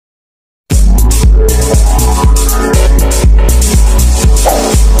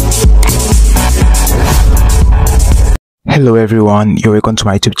Hello everyone, you're welcome to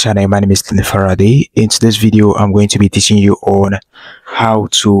my YouTube channel. My name is Faraday. In today's video, I'm going to be teaching you on how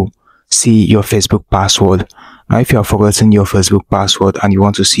to see your Facebook password. Now, if you have forgotten your Facebook password and you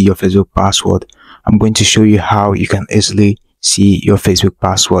want to see your Facebook password, I'm going to show you how you can easily see your Facebook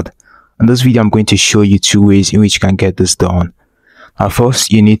password. In this video, I'm going to show you two ways in which you can get this done. Now,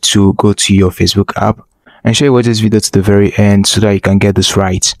 first, you need to go to your Facebook app. And show you watch this video to the very end so that you can get this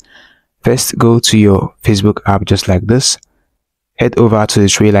right. First, go to your Facebook app just like this. Head over to the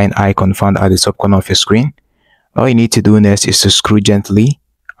three line icon found at the top corner of your screen. All you need to do next is to scroll gently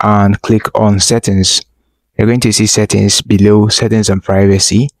and click on settings. You're going to see settings below, settings and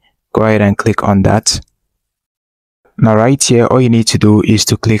privacy. Go ahead and click on that. Now right here, all you need to do is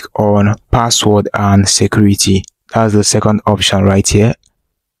to click on password and security. That's the second option right here.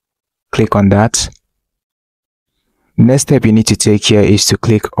 Click on that. Next step you need to take here is to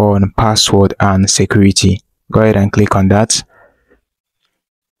click on password and security. Go ahead and click on that.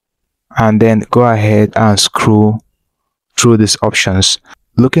 And then go ahead and scroll through these options.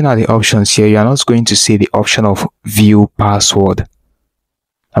 Looking at the options here, you are not going to see the option of view password.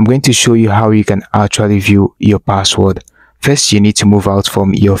 I'm going to show you how you can actually view your password. First, you need to move out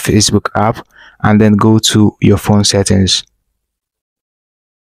from your Facebook app and then go to your phone settings.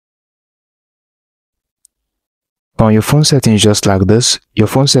 On your phone settings just like this, your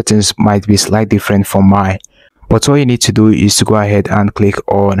phone settings might be slightly different from mine, but all you need to do is to go ahead and click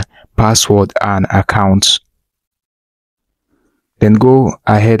on password and accounts. Then go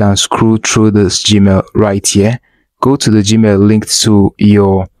ahead and scroll through this Gmail right here. Go to the Gmail linked to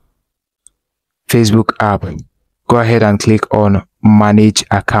your Facebook app. Go ahead and click on manage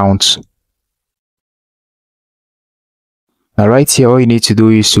accounts. Now right here, all you need to do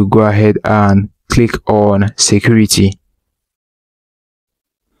is to go ahead and click on security.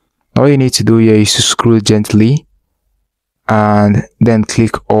 All you need to do here is to scroll gently and then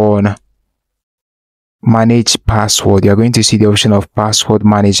click on manage password. You're going to see the option of password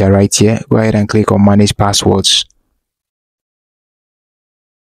manager right here. Go ahead and click on manage passwords.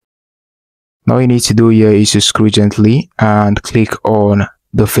 Now all you need to do here is to scroll gently and click on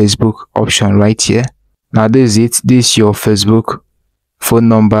the Facebook option right here. Now this is it. This is your Facebook phone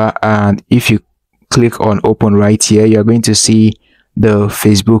number, and if you click on open right here, you're going to see the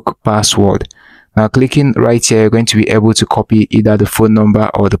Facebook password. Now clicking right here, you're going to be able to copy either the phone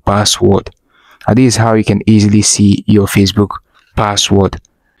number or the password. And this is how you can easily see your Facebook password.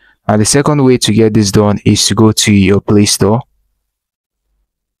 Now the second way to get this done is to go to your Play Store.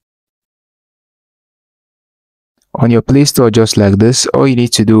 On your Play Store just like this, all you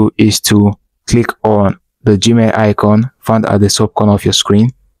need to do is to click on the Gmail icon found at the top corner of your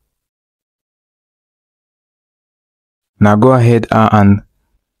screen. Now go ahead and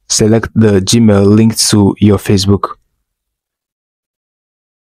select the Gmail linked to your Facebook.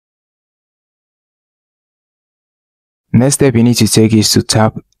 Next step you need to take is to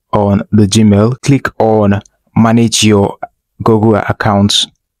tap on the Gmail. Click on manage your Google accounts.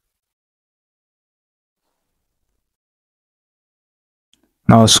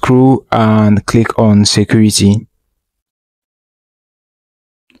 Now scroll and click on security.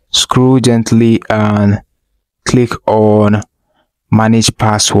 Scroll gently and click on manage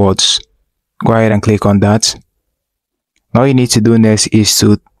passwords. Go ahead and click on that. All you need to do next is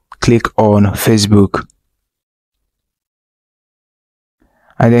to click on Facebook.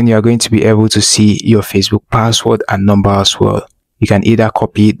 And then you are going to be able to see your Facebook password and number as well. You can either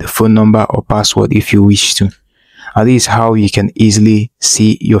copy the phone number or password if you wish to. And this is how you can easily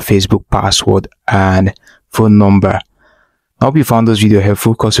see your Facebook password and phone number. I hope you found this video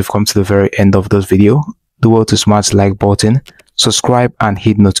helpful. Because we've come to the very end of this video. Do well to smash the like button, subscribe and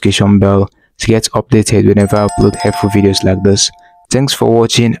hit notification bell to get updated whenever I upload helpful videos like this. Thanks for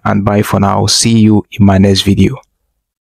watching and bye for now. See you in my next video.